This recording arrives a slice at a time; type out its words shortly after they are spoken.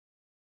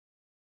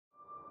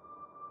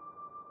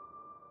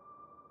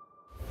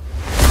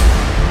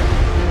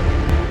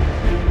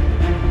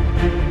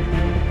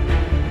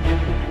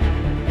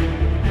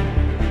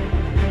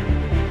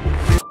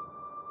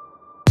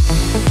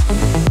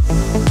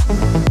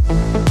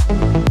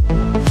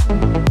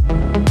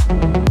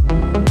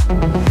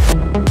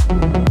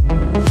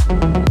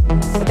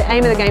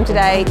game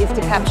today is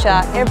to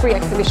capture every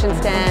exhibition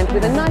stand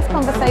with a nice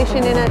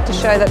conversation in it to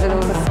show that there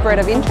was a spread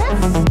of interest.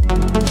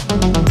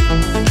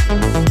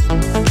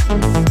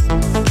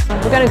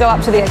 We're going to go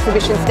up to the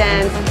exhibition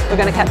stands, we're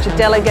going to capture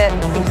delegate,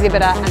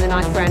 exhibitor and the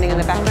nice branding in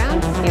the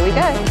background. Here we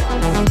go.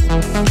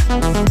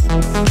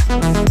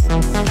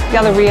 The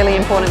other really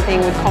important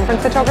thing with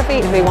conference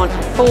photography is we want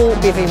full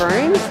busy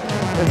rooms.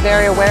 We're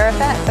very aware of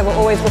that, so we're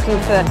always looking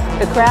for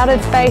the crowded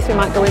space. We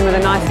might go in with a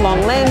nice long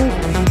lens.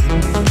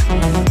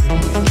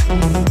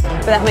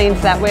 But that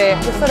means that we're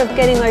sort of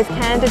getting those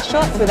candid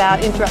shots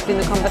without interrupting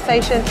the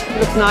conversation. It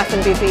looks nice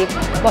and busy,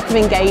 lots of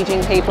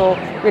engaging people,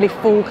 really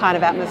full kind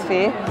of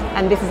atmosphere,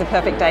 and this is a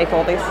perfect day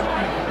for this.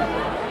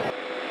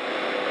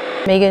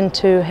 Megan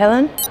to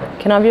Helen,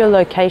 can I have your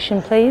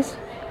location please?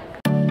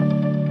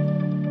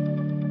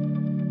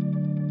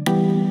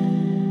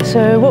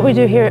 So what we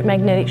do here at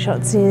Magnetic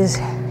Shots is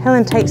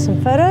Helen takes some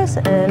photos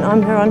and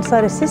I'm her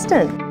on-site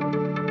assistant.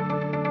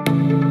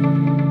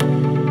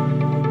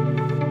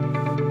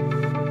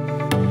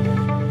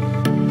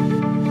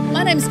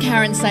 My name's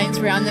Karen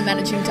Sainsbury, I'm the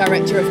Managing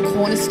Director of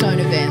Cornerstone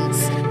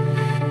Events.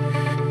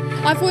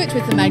 I've worked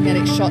with the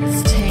Magnetic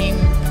Shots team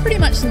pretty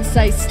much since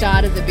they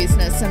started the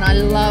business, and I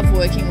love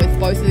working with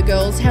both of the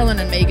girls. Helen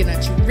and Megan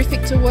are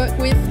terrific to work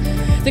with.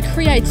 The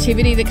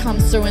creativity that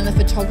comes through in the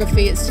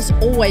photography, it's just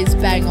always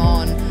bang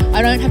on.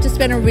 I don't have to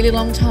spend a really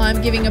long time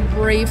giving a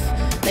brief.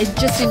 They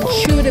just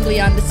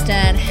intuitively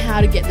understand how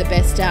to get the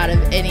best out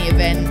of any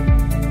event.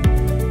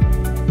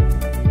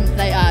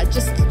 They are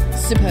just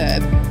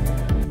superb.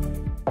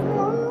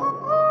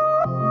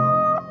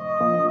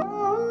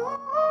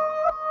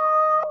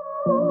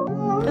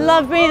 I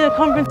love being in a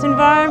conference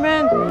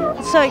environment.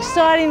 It's so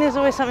exciting, there's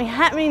always something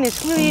happening,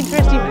 there's really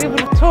interesting people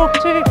to talk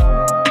to.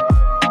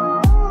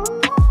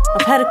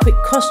 I've had a quick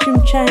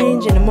costume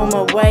change and I'm on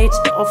my way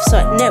to the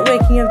off-site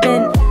networking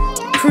event.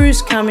 The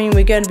crew's coming,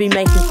 we're going to be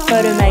making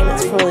photo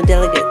magnets for all the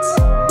delegates.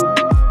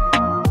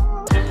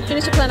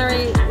 Finish the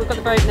plenary, we've got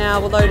the boat now,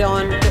 we'll load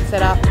on, get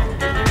set up.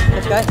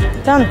 Let's go.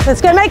 Done,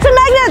 let's go make some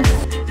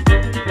magnets!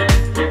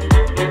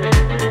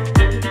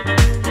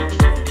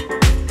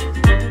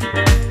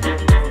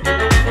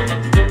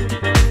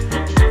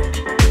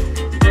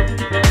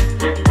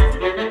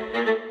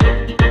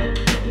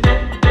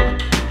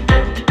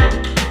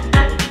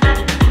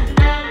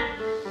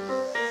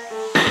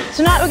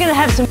 Tonight we're going to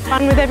have some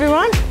fun with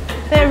everyone.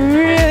 They're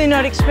really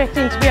not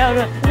expecting to be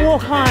able to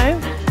walk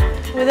home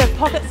with a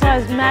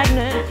pocket-sized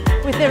magnet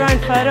with their own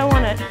photo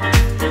on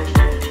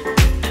it.